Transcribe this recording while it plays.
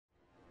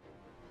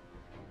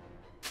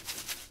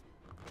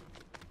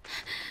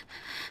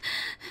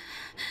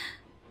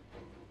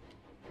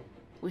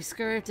We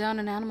scurried down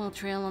an animal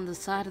trail on the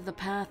side of the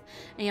path,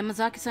 and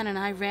Yamazaki-san and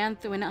I ran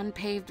through an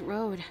unpaved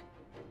road.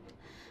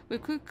 We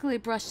quickly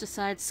brushed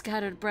aside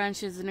scattered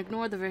branches and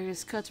ignored the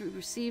various cuts we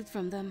received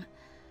from them.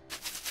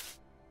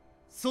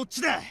 そっ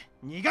ちだ。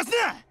逃がす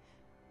な。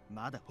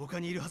まだ他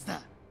にいるはず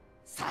だ。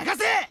探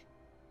せ。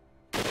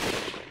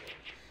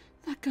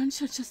That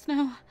gunshot just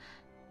now.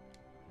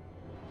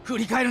 振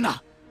り返る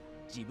な。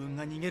自分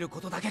が逃げる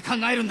ことだけ考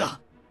えるんだ。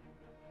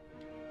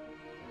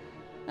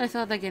I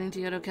thought that getting to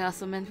Kyoto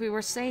Castle meant we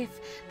were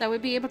safe, that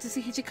we'd be able to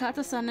see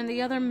Hijikata-san and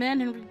the other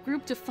men and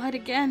regroup to fight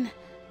again.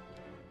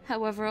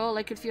 However, all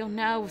I could feel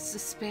now was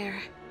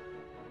despair.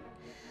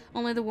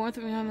 Only the warmth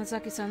of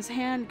Yamazaki-san's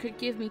hand could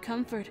give me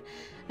comfort,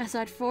 as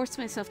I'd forced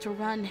myself to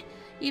run,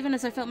 even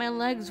as I felt my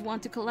legs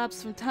want to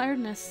collapse from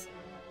tiredness.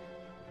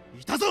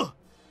 いたぞ!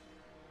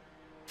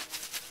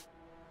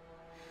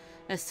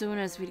 As soon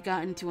as we'd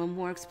gotten to a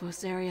more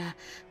exposed area,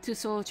 2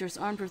 soldiers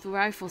armed with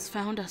rifles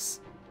found us.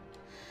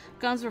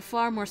 Guns were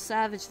far more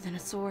savage than a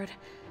sword,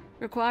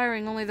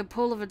 requiring only the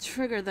pull of a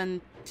trigger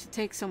than to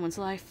take someone's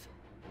life.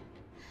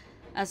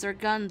 As their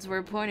guns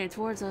were pointed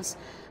towards us,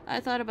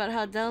 I thought about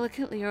how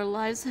delicately our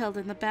lives held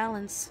in the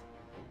balance.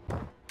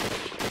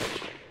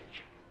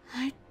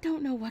 I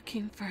don't know what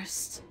came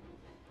first.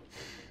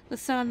 The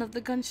sound of the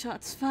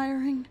gunshots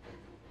firing,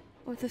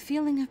 or the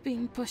feeling of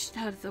being pushed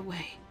out of the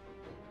way.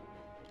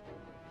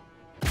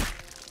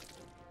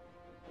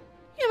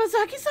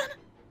 Yamazaki-san?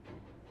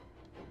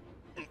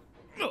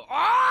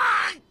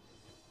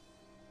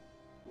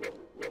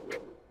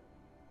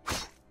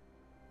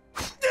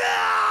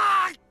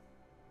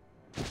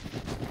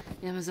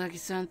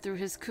 Yamazaki-san threw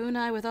his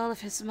kunai with all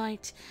of his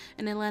might,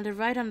 and it landed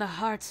right on the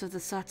hearts of the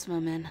Satsuma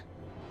men.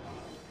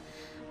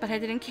 But I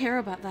didn't care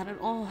about that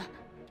at all.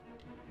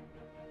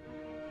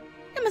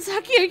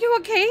 Yamazaki, are you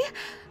okay?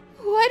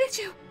 Why did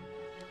you...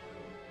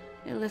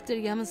 I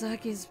lifted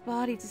Yamazaki's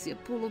body to see a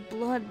pool of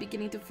blood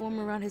beginning to form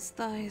around his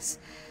thighs.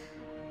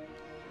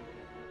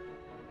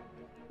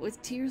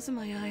 With tears in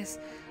my eyes,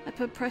 I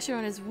put pressure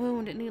on his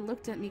wound and he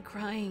looked at me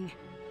crying.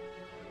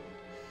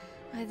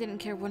 I didn't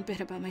care one bit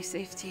about my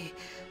safety.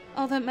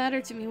 All that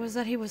mattered to me was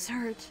that he was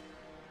hurt.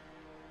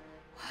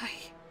 Why?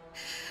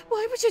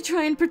 Why would you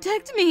try and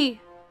protect me?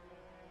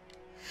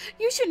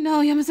 You should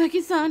know,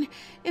 Yamazaki-san.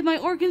 If my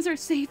organs are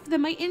safe,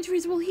 then my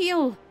injuries will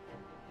heal.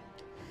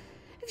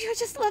 If you had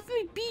just left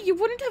me be, you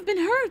wouldn't have been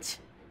hurt.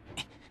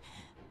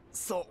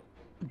 そ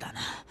うだ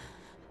な。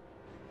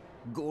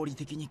合理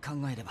的に考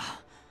えれば、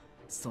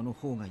その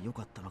方が良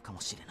かったのか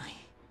もしれない。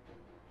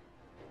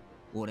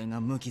俺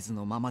が無傷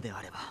のままで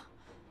あれば、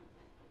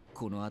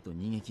この後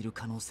逃げ切る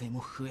可能性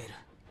も増える。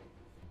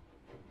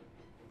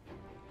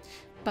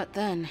But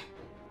then,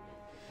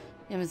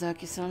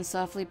 Yamazaki-san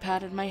softly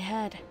patted my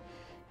head,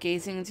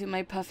 gazing into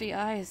my puffy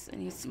eyes, and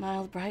he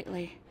smiled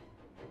brightly.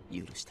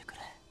 許してく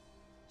れ、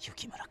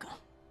雪村君。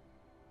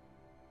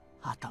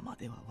頭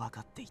では分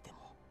かっていても、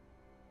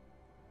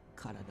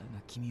体が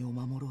君を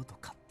守ろうと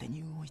勝手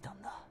に動いた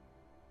んだ。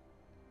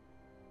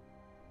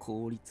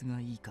効率が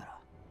いいから、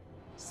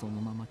そ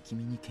のまま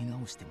君に怪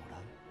我をしてもら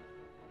う。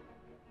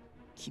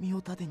君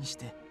を盾にし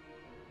て、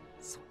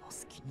その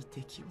隙に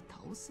敵を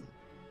倒す。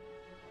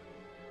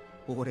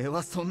俺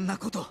はそんな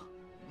こと、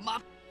ま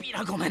っぴ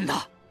らごめん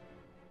だ。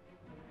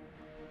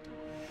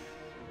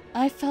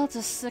I felt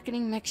a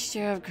sickening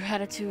mixture of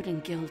gratitude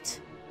and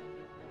guilt.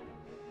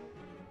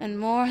 And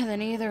more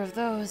than either of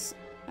those,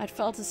 I'd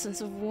felt a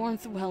sense of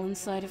warmth well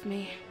inside of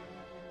me.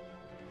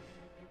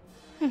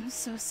 I'm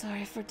so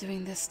sorry for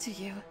doing this to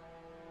you.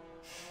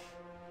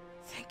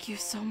 Thank you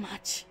so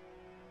much.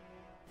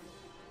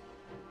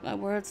 My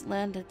words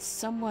landed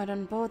somewhat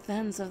on both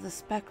ends of the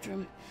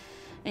spectrum,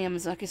 and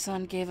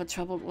Yamazaki-san gave a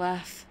troubled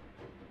laugh.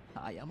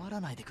 謝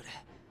らないでくれ。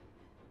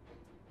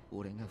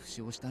俺が負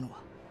傷したのは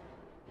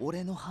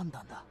俺の判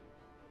断だ。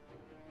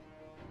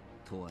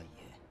とはい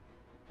え、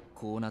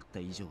こうなった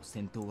以上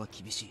戦闘は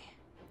厳しい。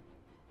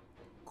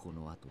こ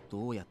の後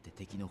どうやって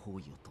敵の包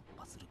囲を突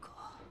破するか。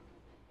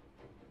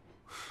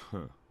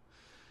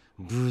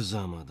無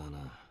様だ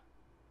な。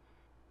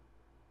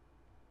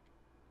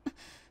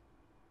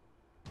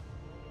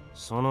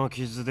その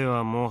傷で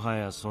はもは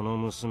やその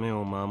娘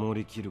を守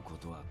りきるこ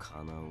とは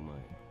叶うまい。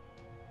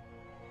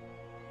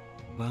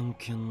番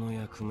犬の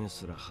役目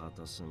すら果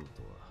たせんと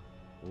は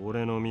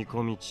俺の見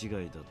込み違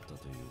いだったと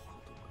いう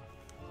こ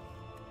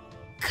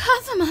とか。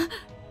Kazuma!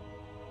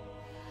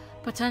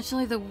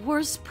 Potentially the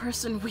worst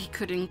person we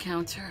could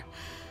encounter.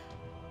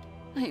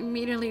 I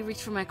immediately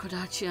reached for my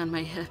kodachi on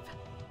my hip.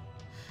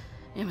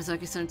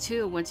 Yamazaki-san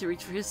too went to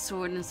reach for his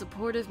sword in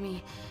support of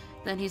me.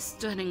 Then he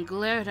stood and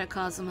glared at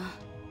Kazuma.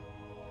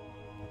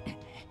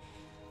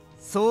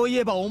 そうい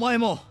えばお前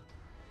も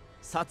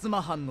薩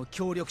摩藩の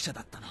協力者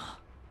だったな。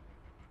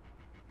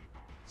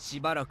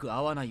しばらく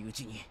会わないう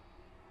ちに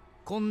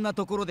こんな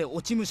ところで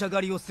落ち武者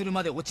狩りをする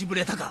まで落ちぶ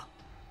れたか。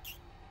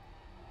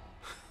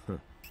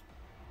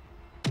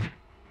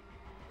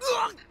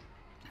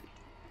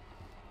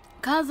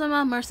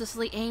Kazuma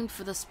mercilessly aimed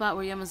for the spot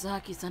where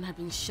Yamazaki-san had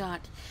been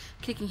shot,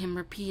 kicking him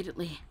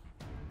repeatedly.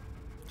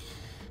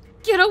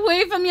 Get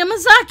away from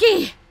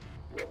Yamazaki!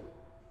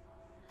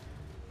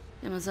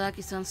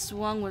 Yamazaki-san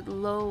swung with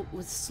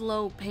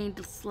slow,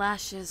 painful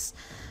slashes,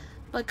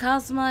 but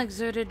Kazuma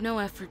exerted no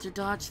effort to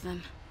dodge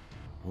them.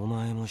 お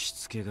前もし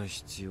つけが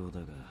必要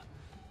だが、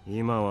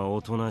今は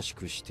おとなし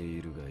くして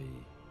いるがいい。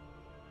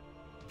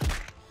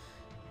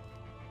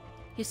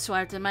He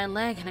swiped at my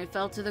leg and I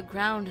fell to the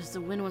ground as the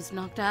wind was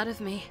knocked out of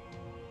me.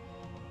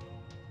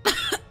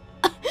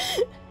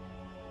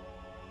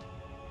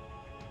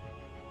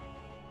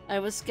 I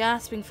was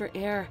gasping for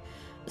air,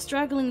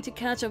 struggling to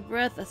catch a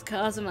breath as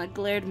Kazuma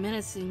glared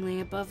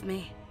menacingly above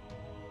me.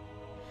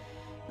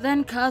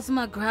 Then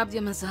Kazuma grabbed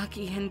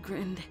Yamazaki and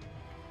grinned.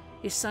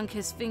 He sunk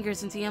his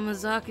fingers into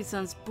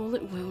Yamazaki-san's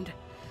bullet wound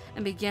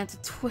and began to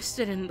twist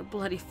it in the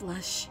bloody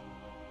flesh.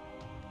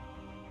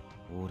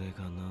 俺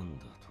がなん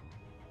だ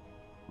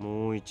と、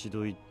もう一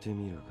度言って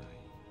みるがいい。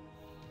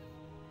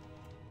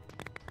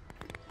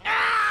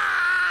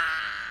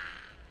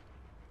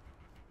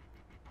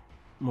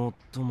もっ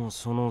とも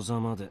そのざ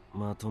まで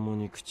まとも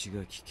に口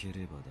が聞け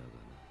ればだがな。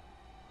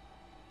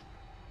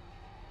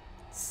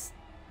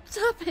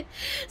Stop it!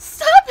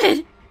 Stop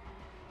it!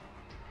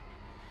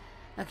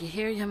 I could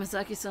hear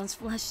Yamazaki-san's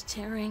flesh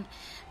tearing,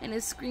 and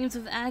his screams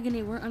of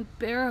agony were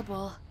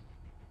unbearable.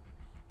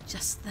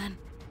 Just then...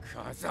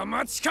 風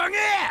待ちかげ！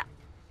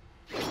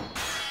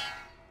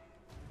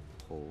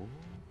ほ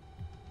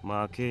う、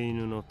負け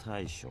犬の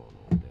大将の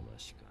出ま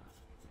しか。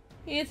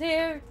 He's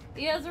here!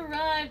 He has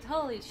arrived!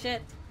 Holy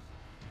shit!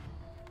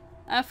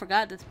 I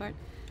forgot this part.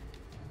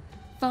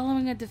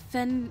 Following a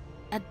deafening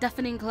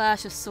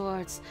clash of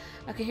swords,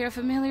 I could hear a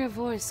familiar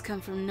voice come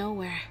from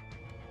nowhere.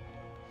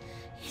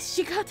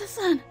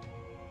 Hijikata-san!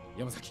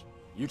 Yamazaki,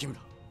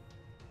 Yukimura,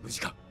 無事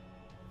か?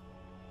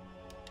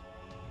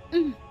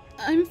 I'm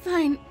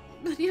fine,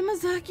 but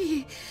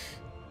Yamazaki...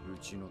 う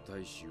ちの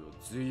大使を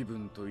随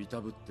分といた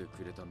ぶって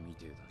くれたみ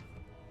てえ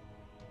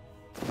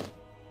だな。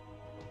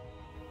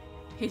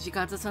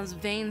 Hijikata-san's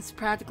veins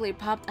practically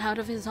popped out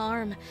of his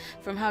arm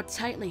from how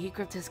tightly he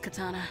gripped his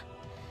katana,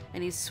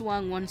 and he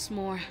swung once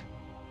more.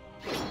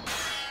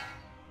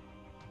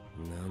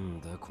 な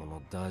んだこ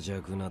のダジ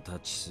ャクな立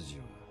ち筋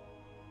は。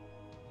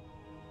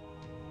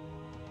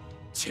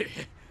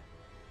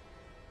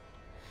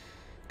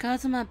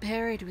Kazuma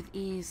parried with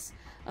ease,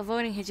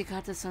 avoiding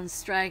Hijikata-san's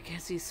strike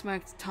as he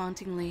smirked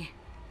tauntingly.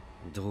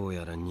 どう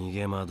やら逃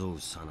げ惑う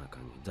さなか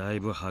にだ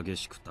いぶ激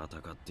しく戦っ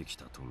てき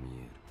たと見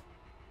える。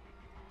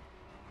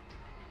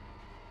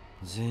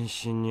全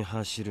身に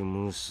走る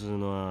無数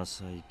の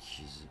浅い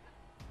傷。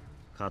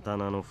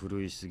刀の振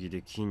るいすぎ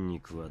で筋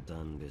肉は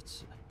断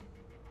裂。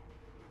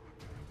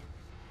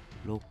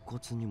肋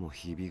骨にも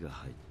ひびが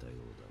入ったよう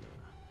だ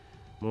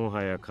な。も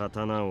はや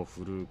刀を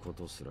振るうこ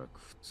とすら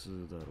苦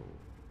痛だろう。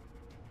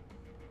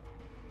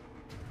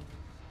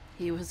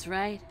He was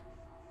right.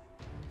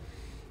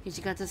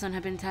 Hijikata-san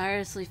had been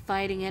tirelessly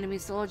fighting enemy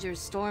soldiers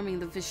storming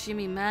the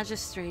Fushimi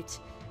Magistrate.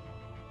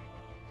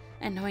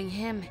 And knowing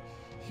him,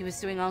 he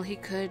was doing all he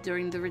could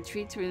during the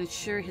retreat to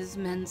ensure his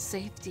men's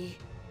safety.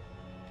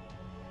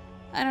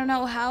 I don't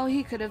know how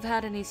he could have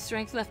had any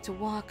strength left to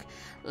walk,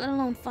 let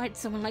alone fight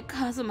someone like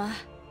Kazuma.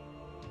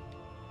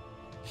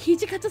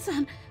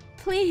 Hijikata-san,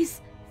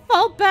 please,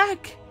 fall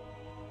back!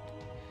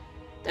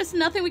 There's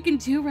nothing we can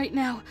do right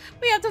now.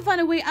 We have to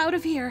find a way out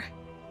of here.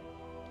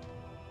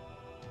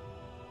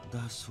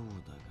 だそう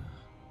だが、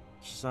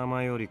貴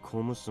様より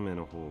小娘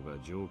の方が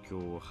状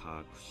況を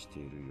把握して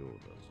いるよう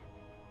だぞ。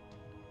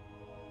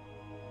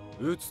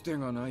打つ手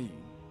がない。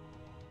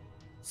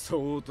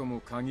そうと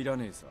も限ら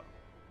ねえさ。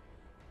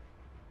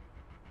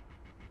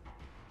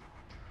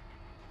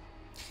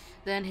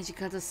Then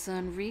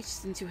Hijikata-san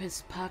reached into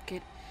his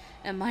pocket,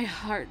 and my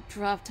heart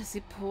dropped as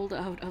he pulled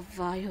out a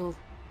vial.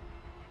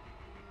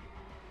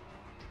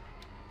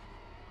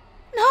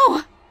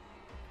 No!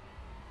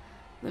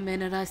 The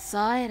minute I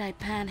saw it, I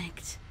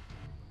panicked.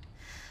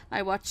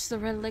 I watched the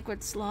red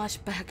liquid slosh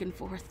back and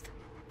forth.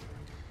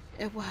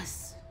 It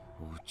was...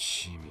 落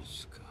ち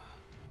水か。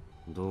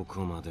ど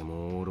こまで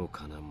も愚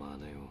かな真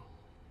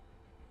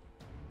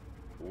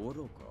似を。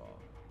愚か。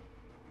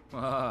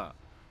ああ、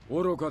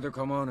愚かで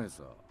構わねえ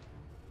さ。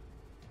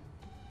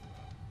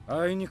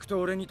あいにくと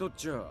俺にとっ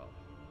ちゃ、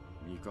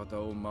味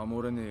方を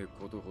守れねえ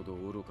ことほど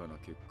愚かな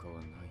結果は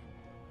ない。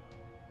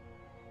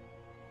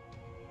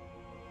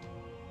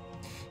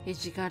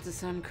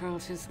Hijikata-san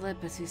curled his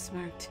lip as he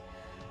smirked,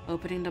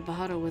 opening the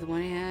bottle with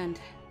one hand.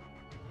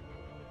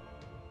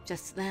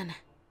 Just then...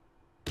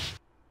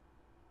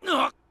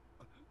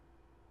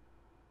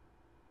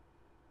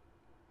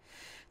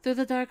 Through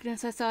the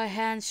darkness, I saw a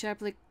hand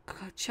sharply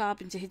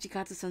chop into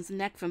Hijikata-san's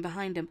neck from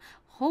behind him.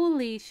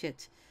 Holy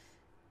shit.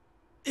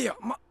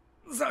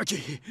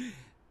 Yamazaki!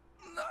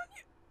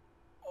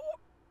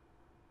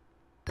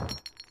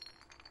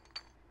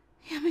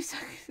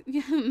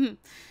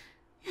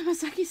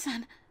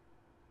 Yamazaki-san,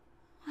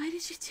 why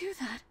did you do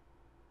that?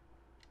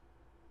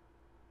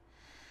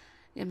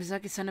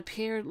 Yamazaki-san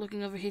appeared,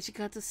 looking over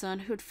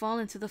Hijikata-san, who had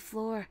fallen to the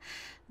floor.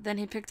 Then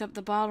he picked up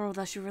the bottle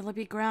that should really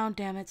be ground,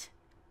 damn it.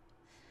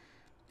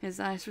 His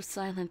eyes were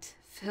silent,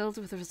 filled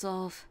with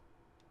resolve.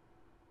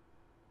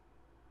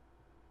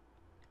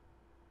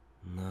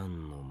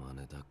 何の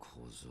真似だ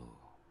小僧。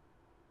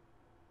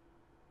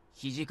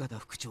土方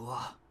副長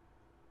は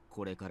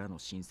これからの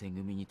新選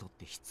組にとっ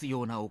て必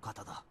要なお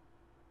方だ。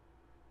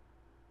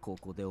こ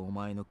こでお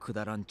前のく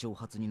だらん挑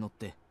発に乗っ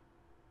て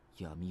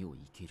闇を生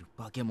ける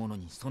化け物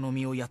にその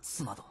身をやつ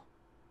すなど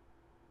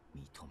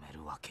認め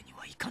るわけに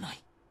はいかな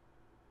い。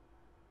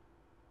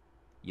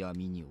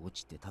闇に落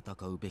ちて戦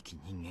うべき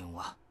人間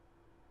は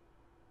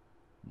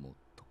もっ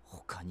と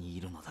他にい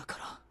るのだか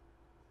ら。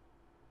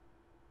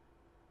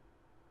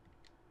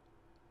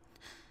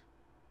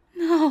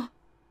 No!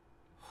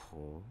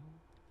 ほう、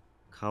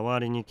代わ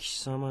りに貴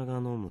様が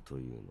飲むと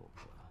いうの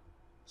か。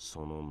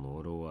その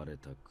呪われ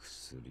た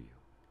薬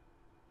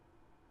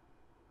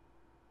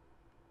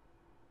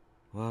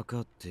を。分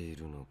かってい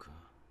るのか。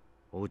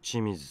落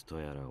ち水と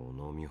やらを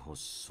飲み干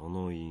すそ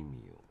の意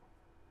味を。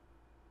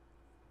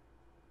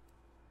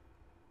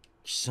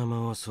貴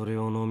様はそれ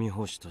を飲み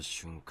干した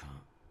瞬間、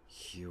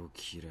火を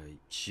嫌い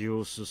血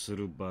をすす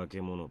る化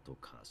け物と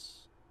化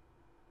す。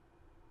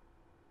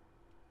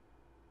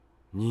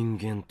人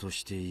間と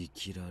して生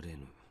きられ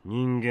ぬ、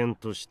人間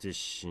として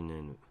死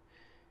ねぬ。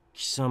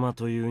貴様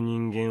という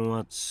人間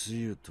は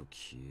露と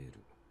消える。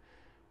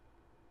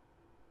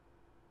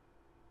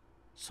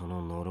そ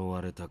の呪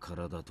われた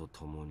体と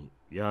共に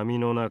闇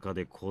の中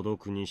で孤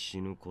独に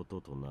死ぬこ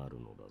ととなる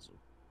のだぞ。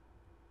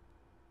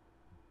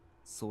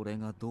それ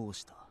がどう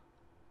した？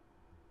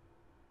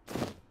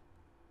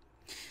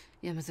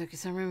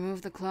 Yamazaki-san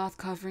removed the cloth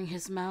covering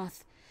his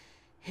mouth.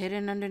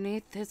 Hidden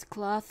underneath his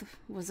cloth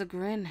was a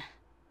grin.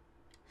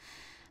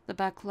 The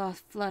back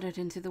cloth fluttered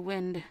into the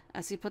wind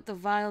as he put the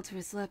vial to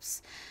his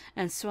lips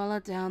and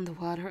swallowed down the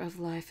water of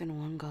life in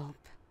one gulp.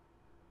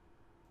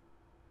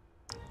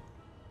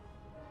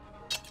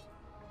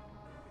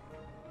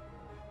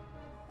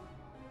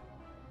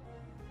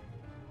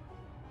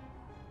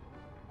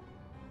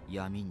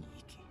 闇に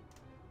生き、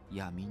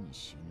闇に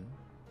死ぬ。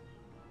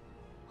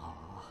あ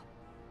あ、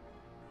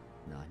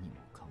何も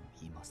かも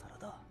今更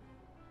だ。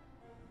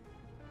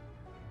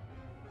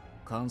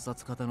観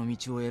察方の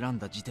道を選ん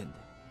だ時点で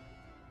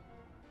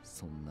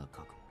そんな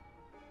覚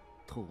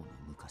悟、とうの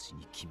昔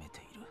に決め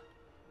ている。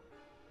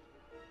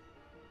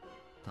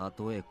た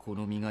とえこ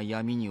の身が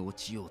闇に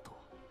落ちようと、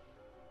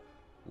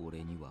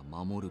俺には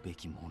守るべ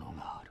きもの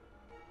がある。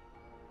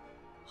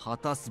果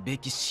たすべ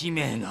き使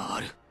命があ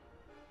る。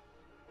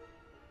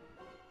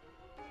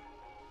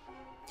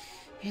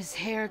His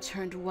hair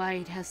turned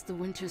white as the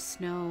winter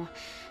snow,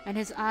 and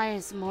his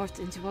eyes morphed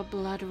into a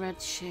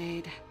blood-red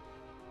shade.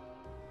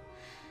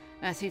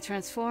 As he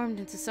transformed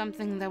into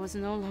something that was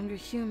no longer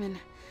human,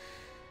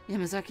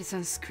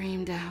 Yamazaki-san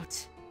screamed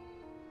out.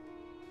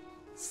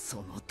 そ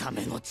のた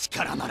めの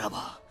力なら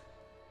ば、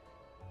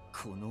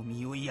この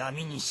身を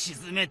闇に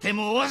沈めて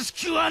も惜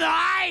しくは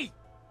ない。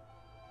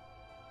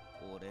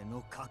俺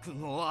の覚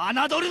悟を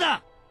侮る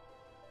な、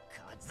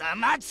風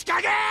待ちか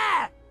げ。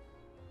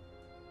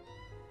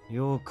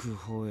よく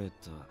吠え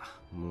た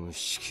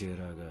虫け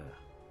らが。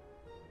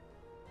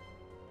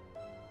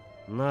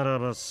なら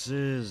ば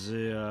せい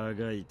ぜいあ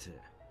がいて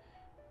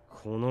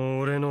この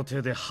俺の手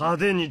で派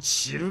手に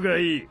散るが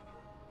いい。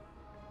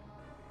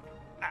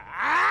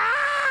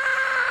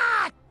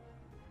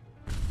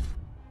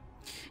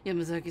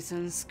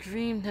Yamazaki-san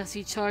screamed as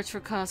he charged for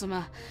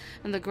Kazuma,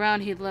 and the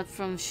ground he'd leapt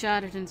from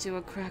shattered into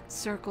a cracked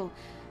circle,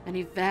 and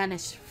he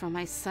vanished from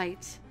my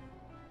sight.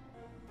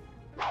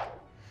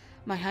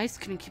 My eyes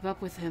couldn't keep up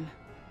with him.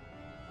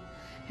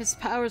 His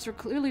powers were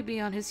clearly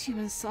beyond his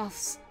human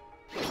self's.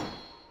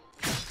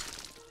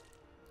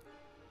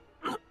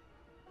 この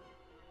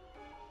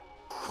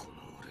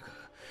俺が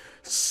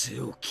背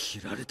を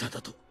切られた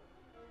だと。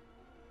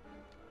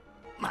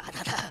ま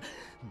だだ、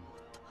もっ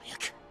と早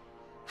く、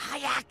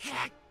早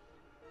く。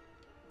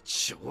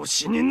調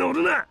子に乗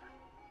るな。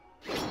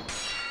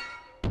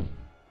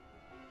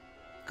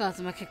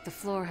Kazuma kicked the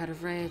floor out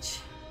of rage.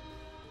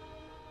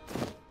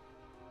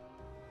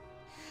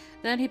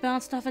 Then he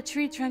bounced off a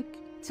tree trunk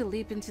to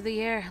leap into the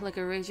air like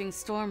a raging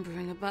storm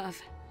brewing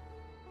above.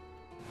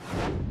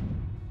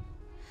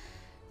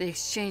 They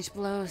exchanged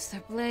blows,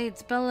 their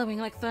blades bellowing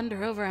like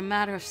thunder over a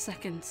matter of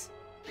seconds.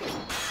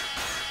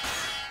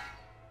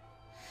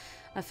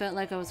 I felt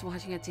like I was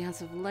watching a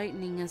dance of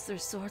lightning as their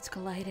swords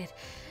collided,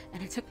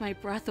 and it took my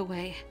breath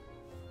away.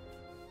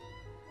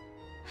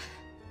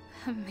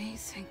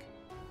 Amazing.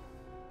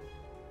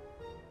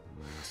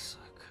 まさ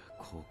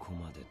かここ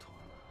までとはな。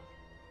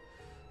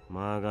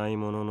まがい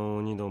ものの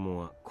鬼ども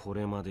はこ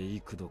れまで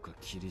幾度か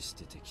切り捨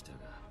ててきたが、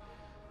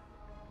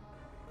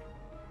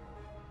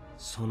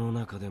その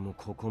中でも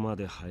ここま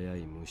で速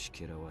い虫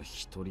けらは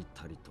一人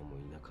たりとも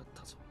いなかっ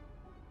たぞ。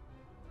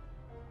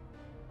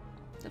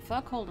The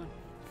fuck, hold on.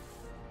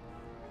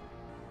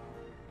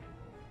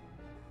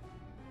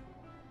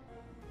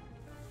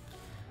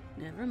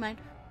 Never mind.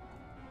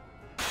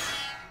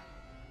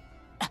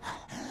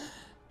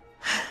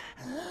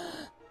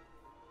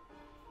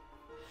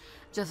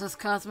 Just as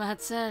Kazuma had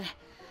said,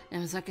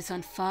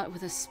 Yamazaki-san fought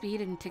with a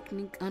speed and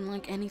technique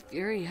unlike any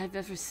fury I've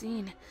ever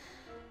seen.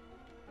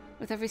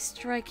 With every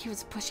strike, he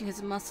was pushing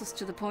his muscles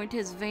to the point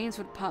his veins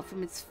would pop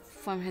from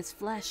his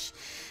flesh,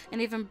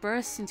 and even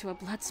burst into a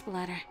blood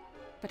splatter.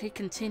 But he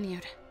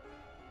continued.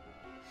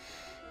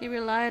 He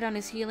relied on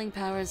his healing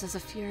powers as a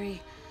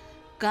fury,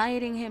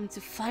 guiding him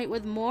to fight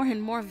with more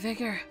and more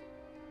vigor.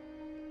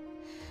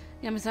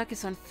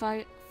 Yamazaki-san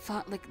fought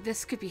like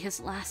this could be his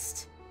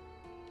last.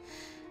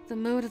 The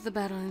mood of the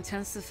battle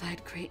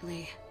intensified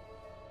greatly.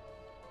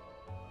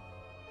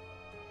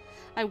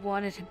 I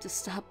wanted him to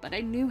stop, but I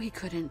knew he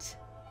couldn't.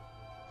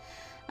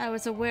 I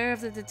was aware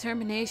of the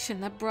determination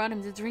that brought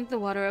him to drink the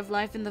water of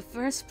life in the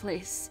first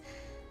place.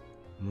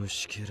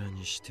 虫けら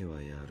にして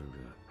はやるが、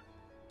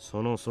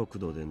その速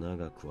度で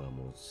長くは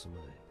持つまい。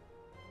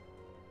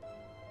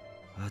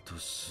あと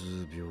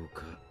数秒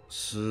か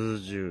数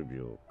十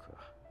秒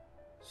か、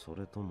そ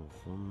れとも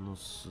ほんの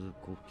数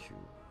呼吸か。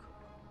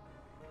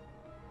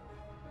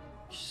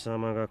貴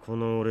様がこ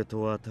の俺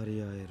と渡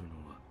り合えるの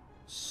は、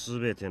す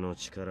べての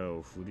力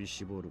を振り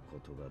絞るこ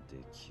とがで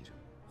きる。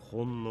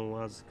ほんの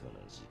わずかな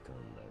時間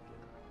だけ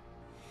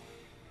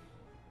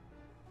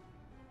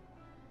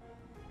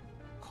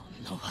だ。ほ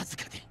んのわず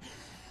かで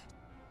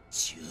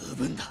十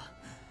分だ。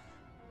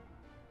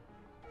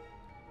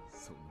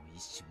その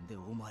一瞬で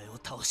お前を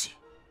倒し、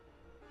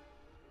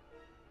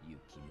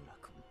雪村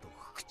君と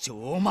副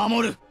長を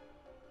守る。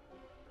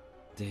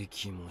で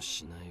きも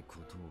しないこ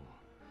とを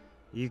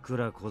いく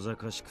ら小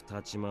賢しく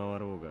立ち回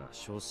ろうが、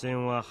所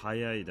詮は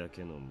早いだ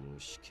けの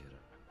虫けら。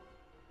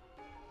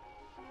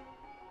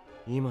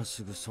今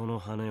すぐその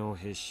羽を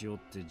へし折っ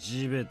て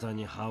地べた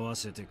に這わ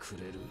せてく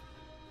れる。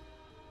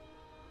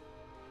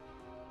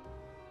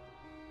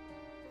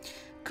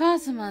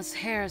Kazuma's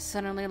hair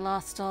suddenly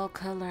lost all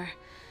color,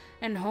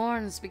 and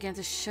horns began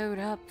to shoot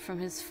up from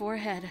his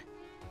forehead.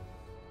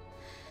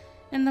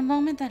 In the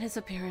moment that his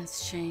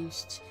appearance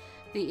changed,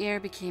 the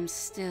air became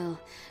still,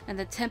 and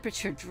the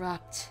temperature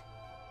dropped.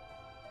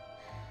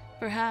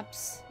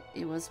 Perhaps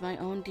it was my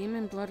own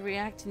demon blood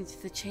reacting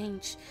to the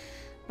change,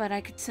 but I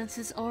could sense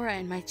his aura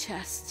in my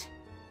chest.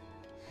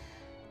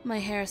 My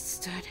hair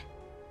stood.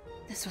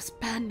 This was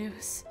bad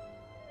news.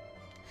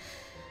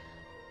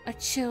 A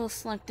chill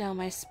slunk down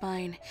my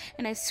spine,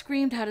 and I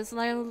screamed out as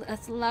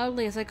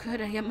loudly as I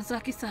could at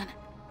Yamazaki-san.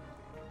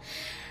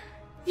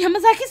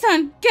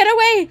 Yamazaki-san, get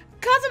away!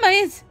 Kazuma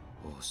is...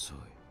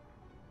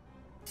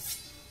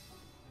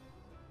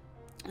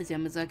 As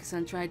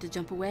Yamazaki-san tried to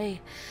jump away,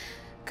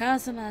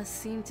 Kazuma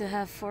seemed to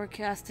have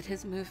forecasted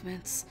his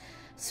movements,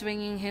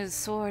 swinging his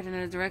sword in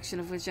the direction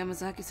of which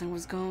Yamazaki-san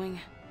was going.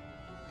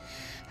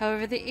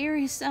 However, the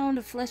eerie sound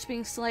of flesh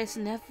being sliced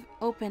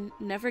open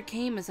never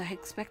came as I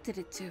expected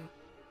it to.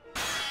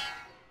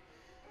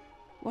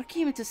 What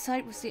came into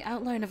sight was the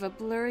outline of a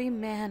blurry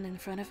man in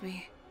front of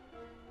me.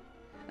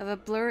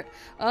 Oh,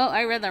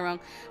 I read that wrong.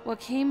 What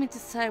came into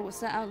sight was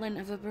the outline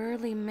of a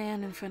burly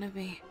man in front of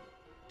me.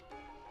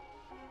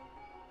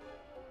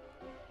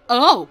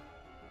 Oh!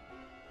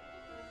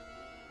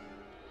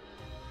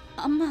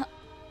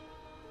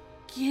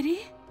 Giri?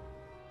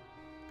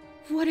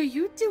 What are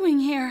you doing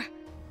here?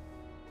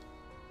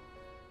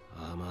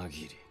 天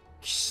霧、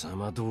貴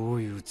様ど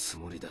ういうつ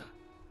もりだ。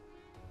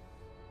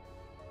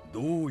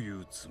どうい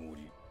うつも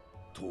り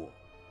とは。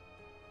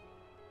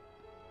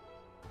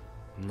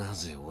な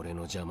ぜ俺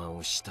の邪魔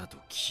をしたと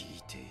聞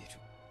いている。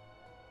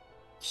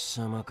貴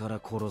様か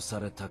ら殺さ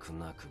れたく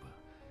なくば、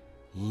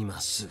今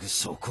すぐ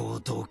そこを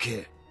ど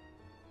け。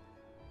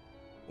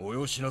お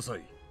よしなさ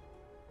い。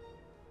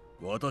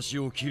私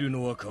を切る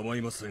のは構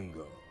いませんが、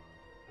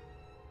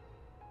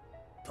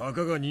た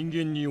かが人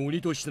間に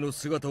鬼としての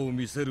姿を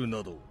見せる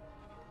など、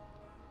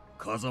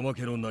風間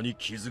家の名に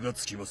傷が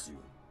つきますよ。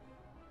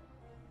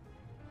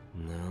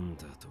なん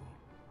だと。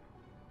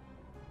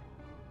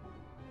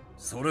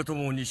それと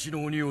も西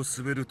の鬼を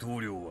滑る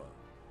棟梁は、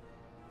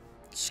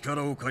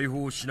力を解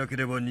放しなけ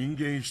れば人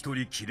間一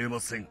人切れま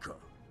せんか。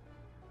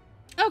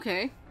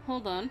 Okay,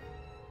 hold on.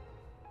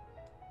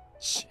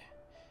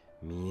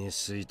 見え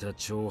すいた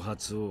挑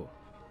発を。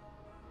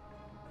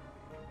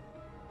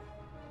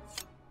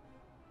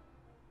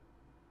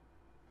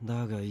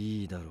だが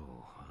いいだろう、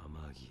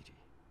天霧。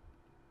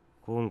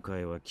今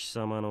回は貴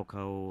様の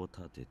顔を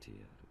立ててや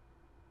る。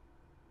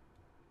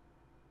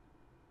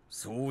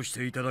そうし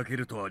ていただけ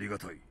るとありが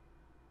たい。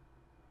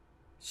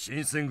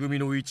新選組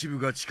の一部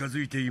が近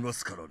づいていま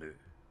すからね。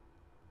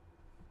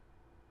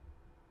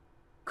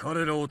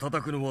彼らを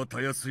叩くのは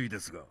たやすいで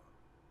すが、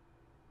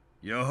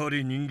やは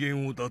り人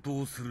間を打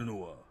倒する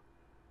のは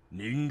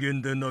人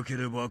間でなけ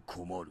れば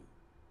困る。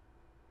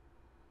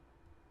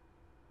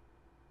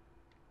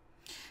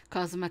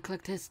Kazuma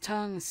clicked his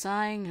tongue,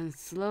 sighing, and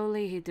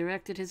slowly he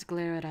directed his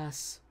glare at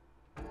us.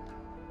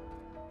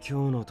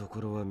 今日のと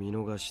ころは見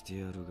逃して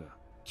やるが、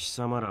貴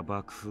様ら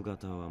幕府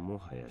方はも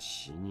はや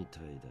死に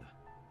体だ。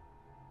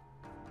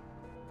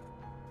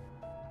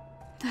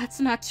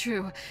That's not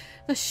true.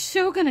 The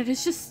shogunate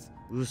is just...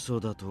 嘘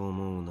だと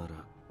思うな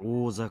ら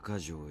大坂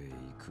城へ行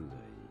くがい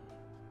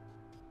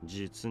い。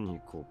実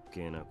に滑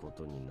稽なこ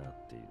とにな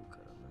っているか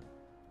らな。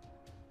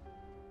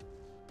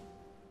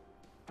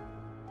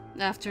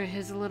After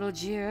his little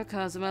jeer,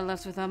 Kazuma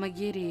left with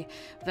Amagiri,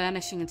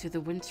 vanishing into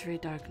the wintry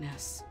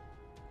darkness.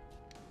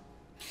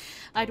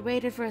 I'd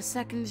waited for a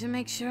second to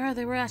make sure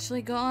they were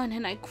actually gone,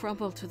 and I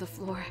crumpled to the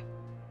floor.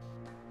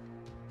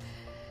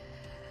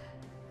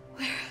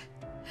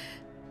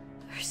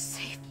 We're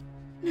safe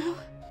now.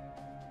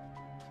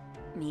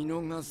 見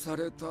逃さ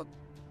れたと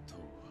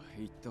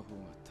言った方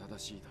が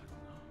正しいだろ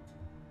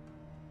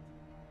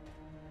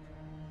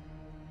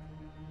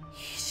うな。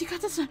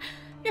Hijikata-san,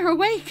 you're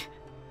awake!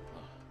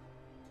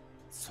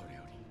 それ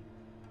よ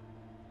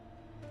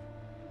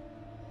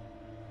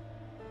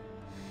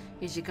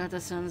り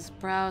Hijikata-san's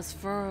brows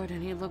furrowed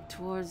and he looked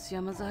towards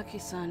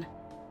Yamazaki-san.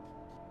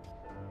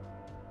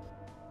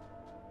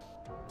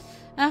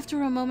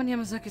 After a moment,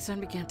 Yamazaki-san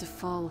began to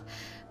fall,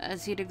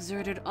 as he'd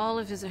exerted all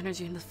of his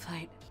energy in the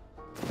fight.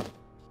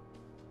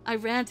 I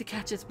ran to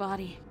catch his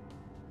body.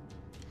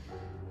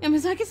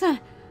 Yamazaki-san,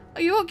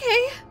 are you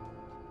okay?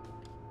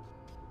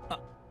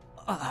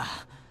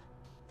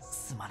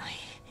 すまない。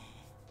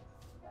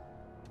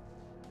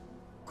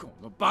こ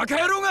のバカ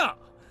野郎が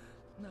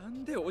な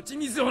んで落ち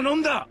水を飲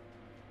んだ。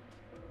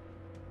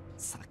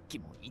さっき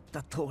も言っ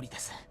た通りで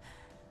す。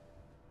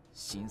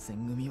新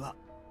選組は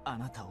あ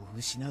なたを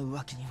失う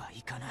わけには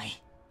いかな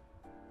い。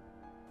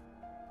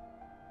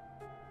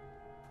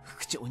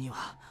副長に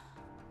は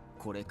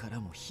これから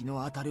も日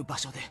の当たる場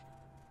所で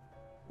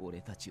俺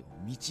たちを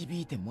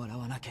導いてもら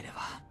わなけれ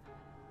ば。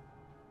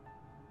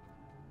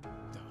だ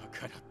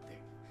からって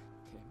て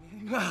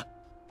めえが。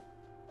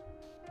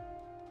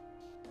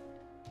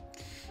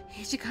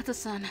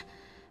Hijikata-san,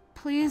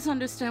 please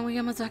understand where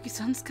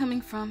Yamazaki-san's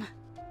coming from.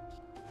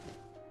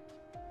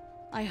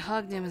 I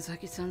hugged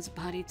Yamazaki-san's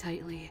body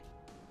tightly.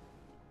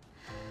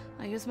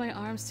 I used my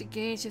arms to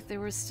gauge if there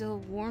was still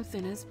warmth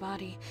in his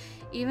body,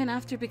 even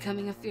after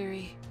becoming a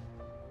fury.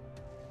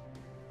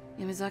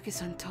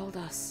 Yamazaki-san told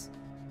us.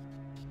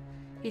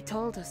 He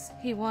told us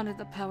he wanted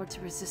the power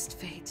to resist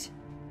fate.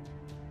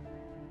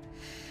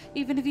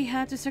 Even if he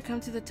had to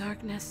succumb to the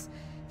darkness,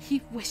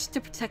 he wished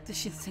to protect the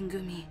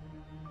Shinsengumi.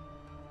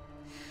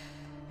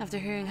 After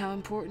hearing how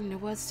important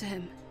it was to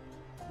him,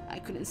 I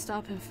couldn't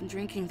stop him from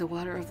drinking the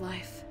water of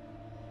life.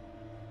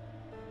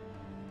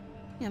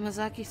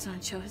 Yamazaki-san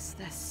chose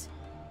this.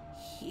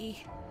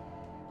 He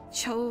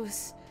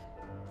chose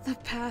the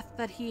path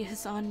that he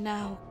is on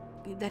now,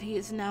 that he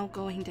is now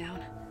going down.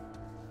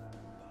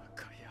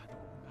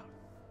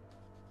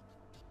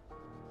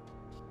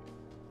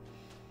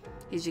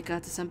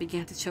 Hijikata-san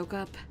began to choke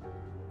up.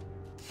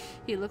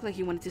 He looked like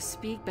he wanted to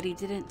speak, but he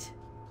didn't.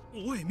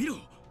 おい見ろ、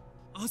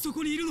あそ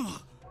こにいるの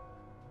は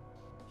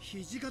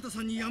土方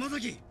さんに山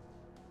崎。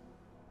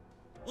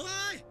おい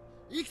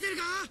生きてる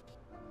か。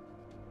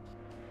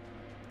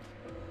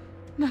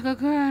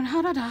 Nagakura and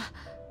Harada.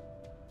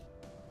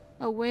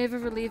 A wave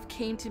of relief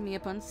came to me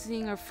upon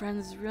seeing our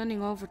friends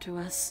running over to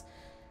us.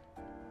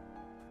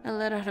 I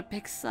let out a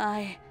big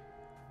sigh.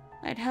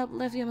 I'd helped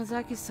lift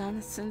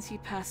Yamazaki-san since he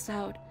passed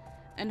out,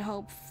 and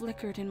hope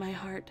flickered in my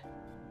heart.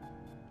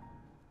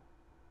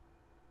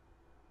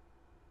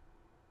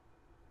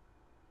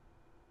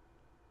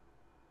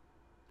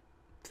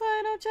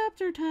 Final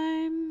chapter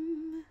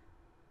time.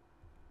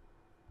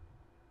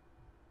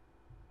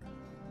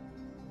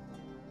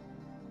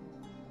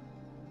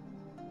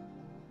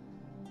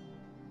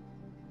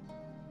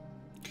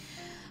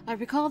 I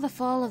recall the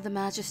fall of the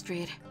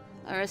magistrate,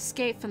 our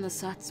escape from the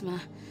Satsuma,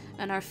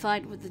 and our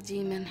fight with the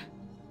demon.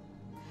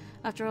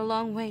 After a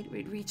long wait,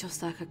 we'd reach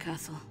Osaka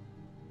Castle.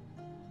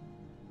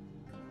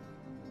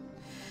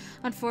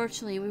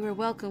 Unfortunately, we were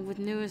welcomed with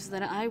news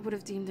that I would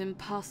have deemed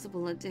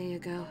impossible a day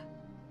ago.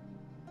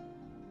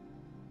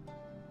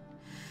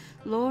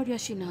 Lord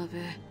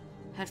Yoshinobu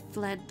had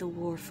fled the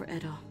war for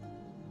Edo.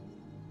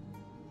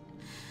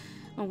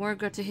 When word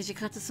got to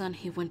Hijikata-san,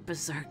 he went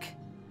berserk.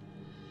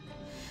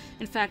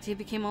 In fact, he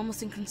became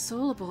almost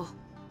inconsolable.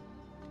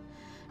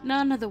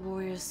 None of the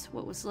warriors,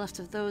 what was left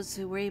of those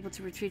who were able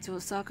to retreat to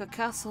Osaka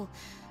Castle,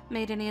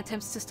 made any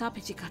attempts to stop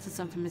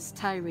Hijikata-san from his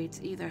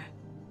tirades either.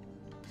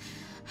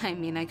 I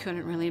mean, I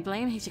couldn't really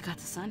blame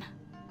Hijikata-san.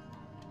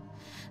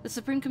 The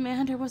Supreme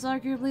Commander was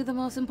arguably the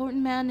most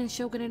important man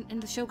in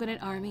the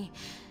Shogunate army,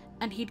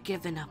 and he'd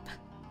given up.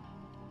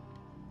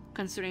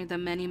 Considering the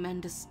many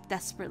men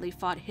desperately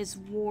fought his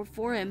war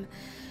for him,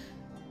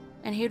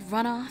 and he'd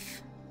run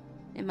off,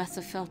 it must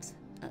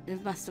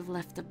have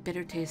left a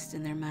bitter taste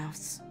in their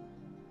mouths.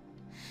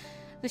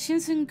 The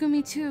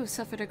Shinsengumi too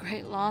suffered a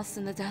great loss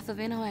in the death of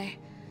Inoue,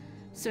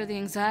 so the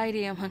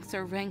anxiety amongst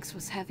our ranks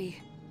was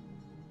heavy.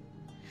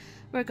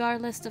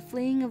 Regardless, the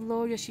fleeing of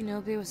Lord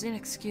Yoshinobu was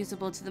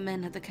inexcusable to the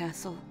men at the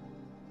castle.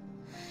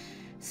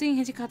 Seeing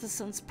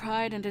Hijikata-san's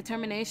pride and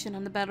determination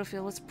on the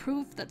battlefield was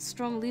proof that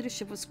strong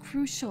leadership was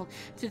crucial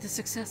to the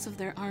success of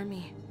their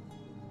army.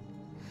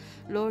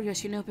 Lord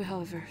Yoshinobu,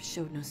 however,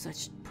 showed no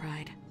such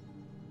pride.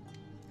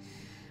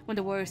 When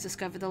the warriors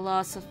discovered the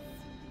loss of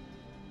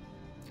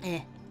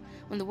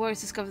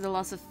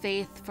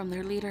faith from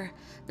their leader,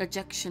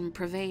 dejection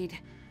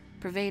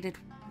pervaded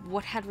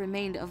what had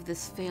remained of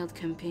this failed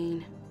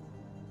campaign.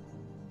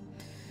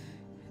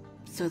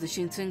 So the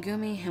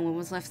Shinsengumi and what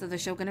was left of the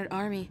shogunate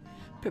army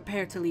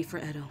prepared to leave for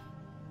Edo.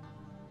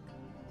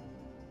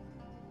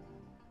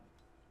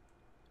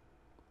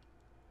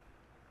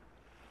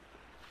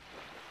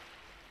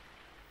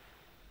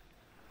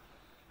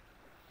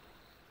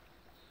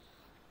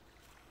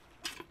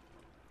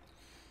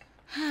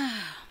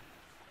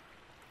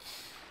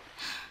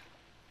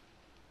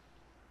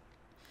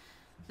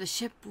 The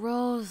ship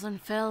rose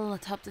and fell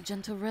atop the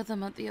gentle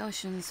rhythm of the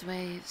ocean's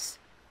waves.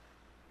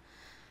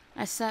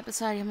 I sat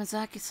beside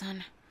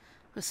Yamazaki-san,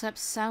 who slept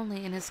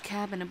soundly in his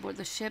cabin aboard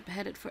the ship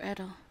headed for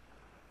Edo.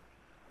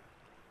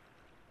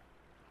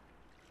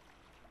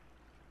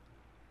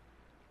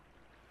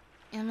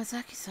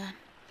 Yamazaki-san.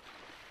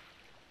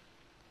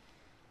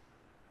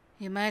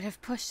 He might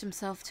have pushed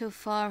himself too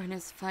far in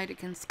his fight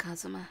against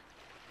Kazuma.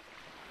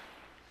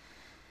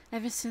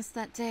 Ever since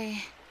that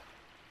day,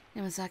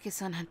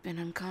 Yamazaki-san had been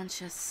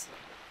unconscious.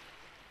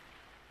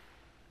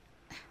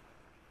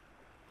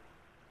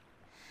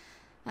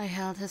 I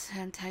held his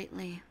hand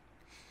tightly,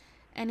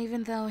 and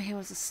even though he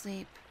was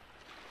asleep,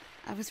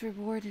 I was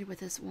rewarded with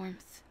his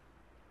warmth.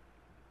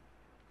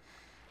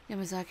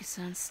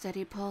 Yamazaki-san's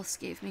steady pulse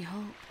gave me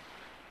hope,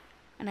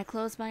 and I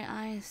closed my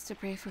eyes to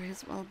pray for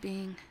his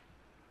well-being.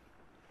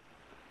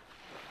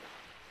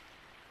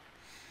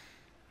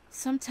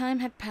 Some time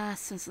had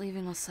passed since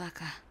leaving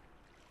Osaka.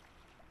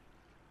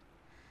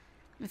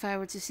 If I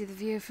were to see the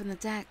view from the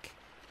deck,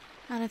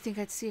 I don't think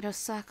I'd see it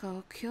Osaka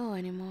or Kyoto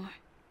anymore.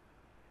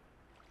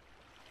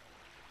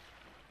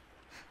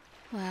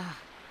 Wow,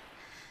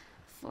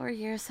 4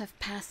 years have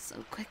passed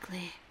so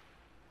quickly.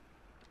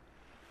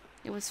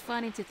 It was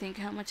funny to think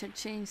how much had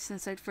changed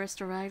since I'd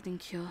first arrived in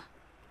Kyoto.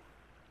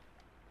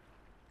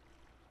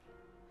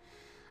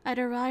 I'd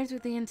arrived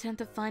with the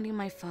intent of finding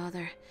my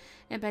father,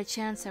 and by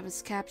chance I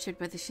was captured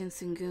by the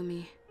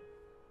Shinsengumi.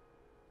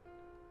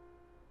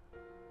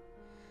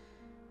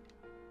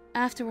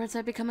 Afterwards,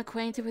 I'd become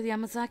acquainted with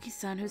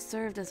Yamazaki-san, who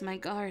served as my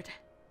guard.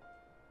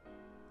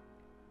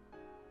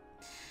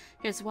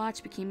 His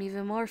watch became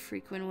even more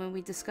frequent when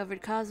we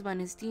discovered Kazuma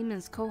and his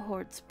demons'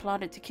 cohorts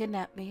plotted to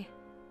kidnap me.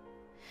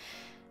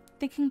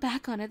 Thinking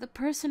back on it, the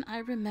person I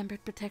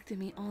remembered protecting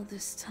me all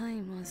this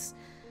time was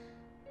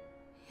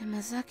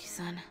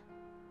Yamazaki-san.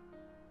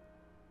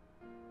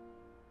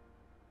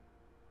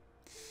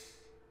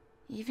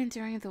 Even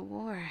during the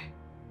war,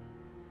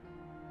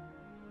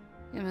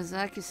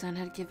 Yamazaki-san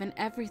had given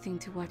everything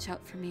to watch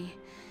out for me,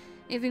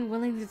 even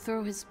willing to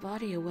throw his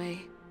body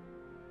away.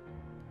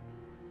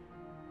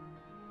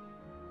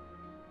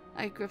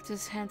 I gripped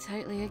his hand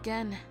tightly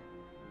again.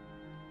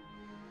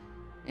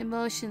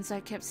 Emotions I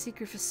kept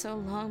secret for so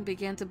long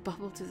began to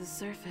bubble to the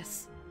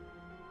surface.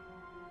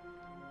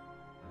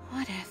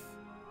 What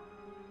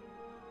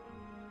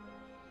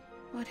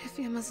if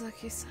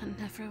Yamazaki-san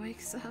never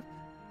wakes up?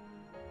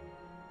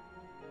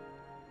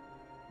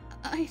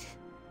 I'd...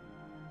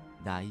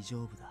 大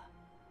丈夫だ。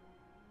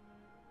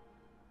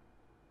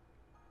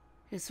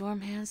 His warm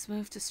hands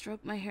moved to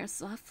stroke my hair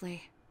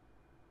softly.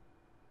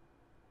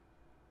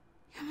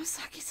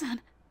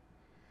 Yamazaki-san!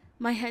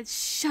 My head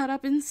shot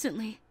up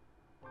instantly.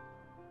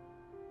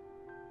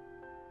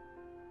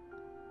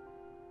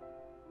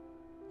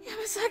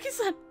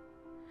 Yamazaki-san!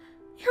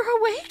 You're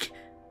awake?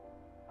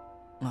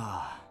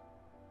 ああ。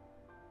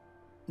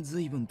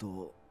随分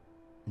と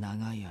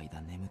長い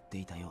間眠って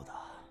いたよう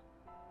だ。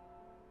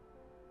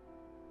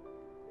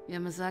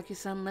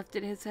 Yamazaki-san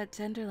lifted his head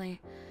tenderly,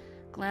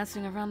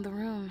 glancing around the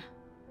room.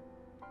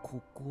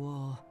 ここ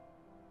は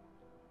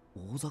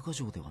大坂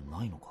城では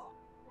ないのか?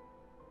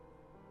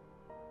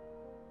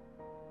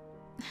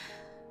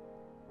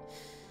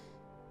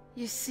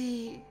 You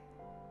see...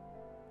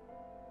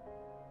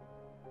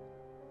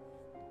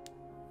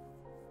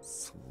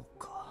 そう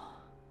か。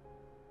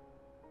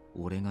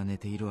俺が寝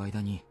ている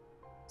間に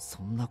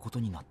そんなこと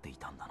になってい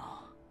たんだ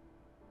な。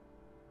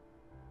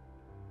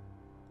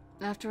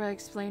 After I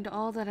explained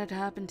all that had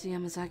happened to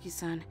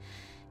Yamazaki-san,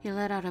 he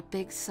let out a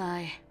big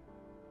sigh.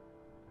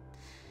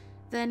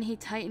 Then he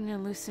tightened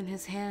and loosened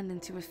his hand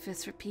into a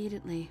fist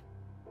repeatedly.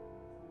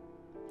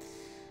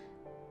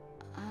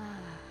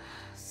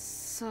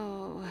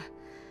 So...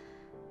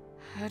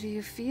 how do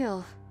you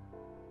feel?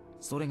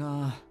 それ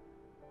が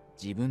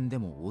自分で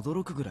も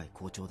驚くぐらい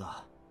好調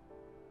だ。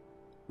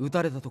撃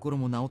たれたところ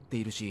も治って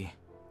いるし、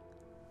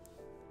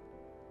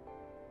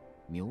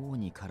妙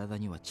に体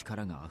には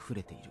力が溢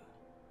れている。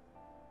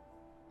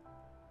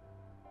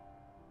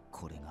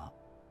これが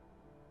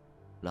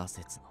羅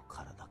刹の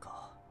体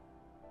か。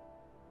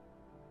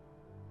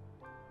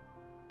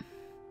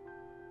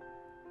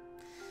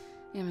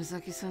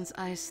Yamazaki-san's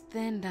eyes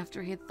thinned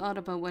after he had thought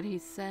about what he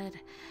said,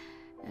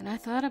 and I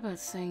thought about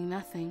saying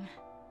nothing.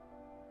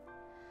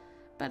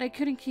 But I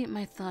couldn't keep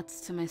my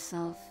thoughts to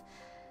myself,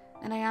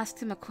 and I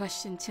asked him a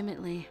question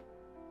timidly.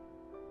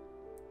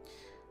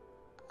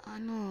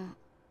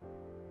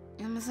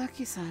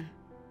 Yamazaki-san,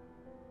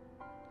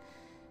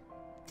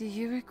 do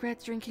you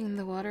regret drinking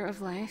the water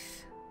of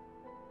life?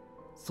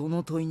 そ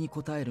の問いに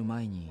答える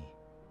前に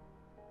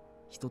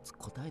一つ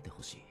答えて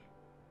ほしい。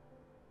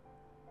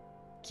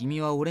君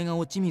は俺が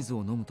落ち水を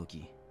飲むと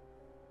き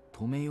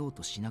止めよう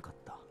としなかっ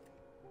た。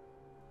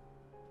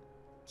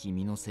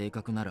君の性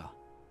格なら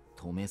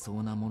止めそ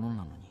うなもの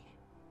なのに。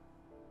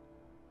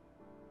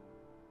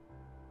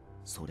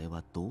それ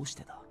はどうし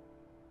てだ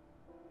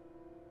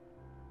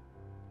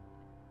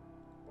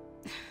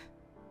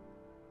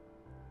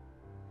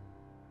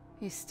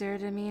？He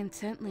stared at me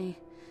intently,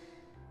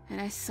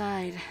 and I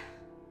sighed.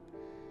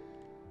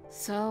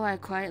 So I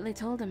quietly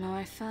told him how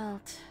I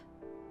felt.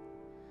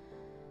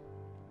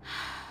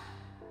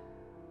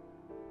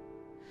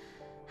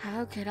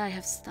 How could I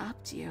have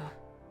stopped you?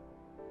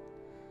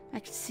 I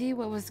could see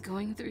what was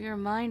going through your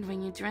mind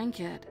when you drank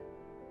it.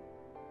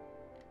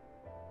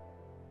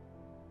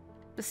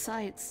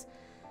 Besides,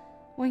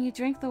 when you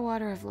drank the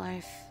water of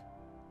life,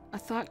 a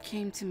thought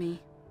came to me.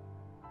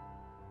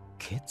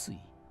 決意？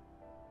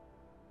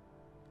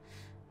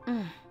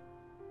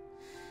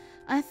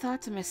 I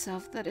thought to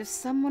myself that if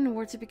someone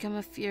were to become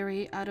a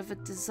fury out of a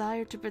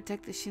desire to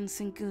protect the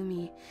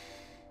Shinsengumi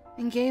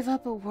and gave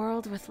up a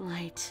world with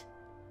light,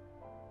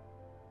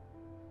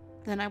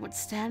 then I would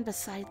stand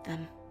beside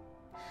them.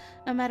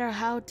 No matter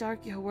how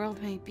dark your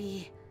world may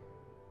be,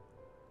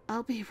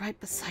 I'll be right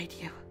beside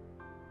you.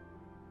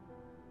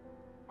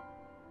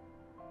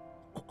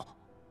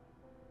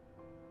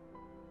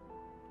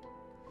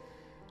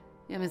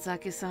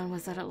 Yamazaki-san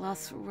was at a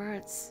loss for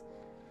words,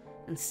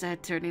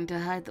 instead turning to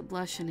hide the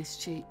blush in his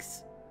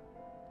cheeks.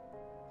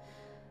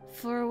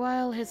 For a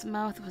while his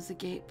mouth was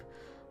agape,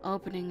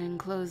 opening and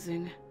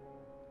closing.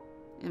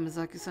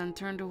 Yamazaki-san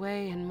turned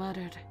away and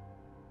muttered,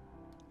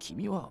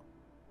 君は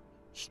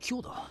卑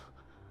怯だ。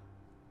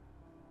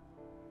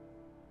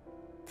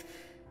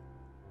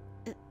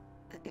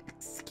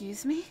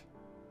Excuse me?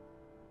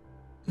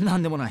 な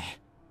んでもない。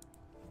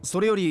そ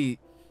れより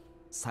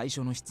最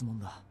初の質問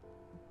だ。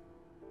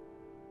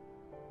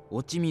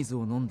落ち水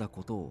を飲んだ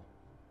ことを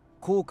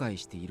後悔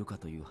しているか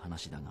という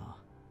話だが。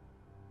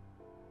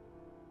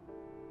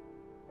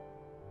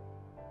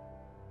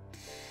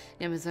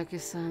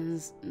Yamazaki-san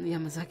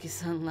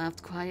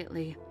laughed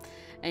quietly,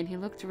 and he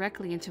looked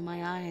directly into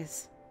my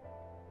eyes.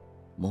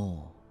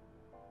 も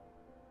う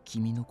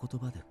君の言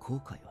葉で後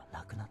悔は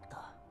なくなっ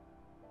た。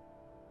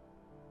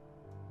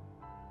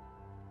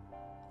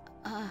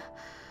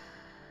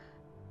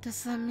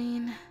Does that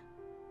mean?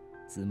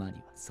 つまり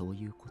はそう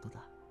いうこと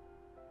だ。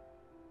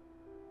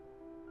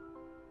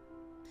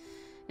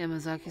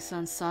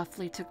Yamazaki-san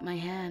softly took my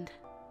hand.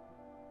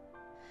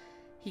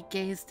 He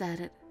gazed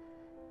at it,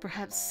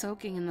 perhaps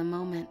soaking in the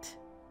moment.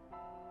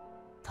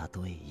 た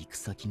とえ行く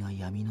先が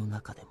闇の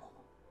中でも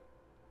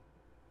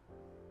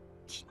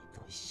君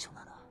と一緒な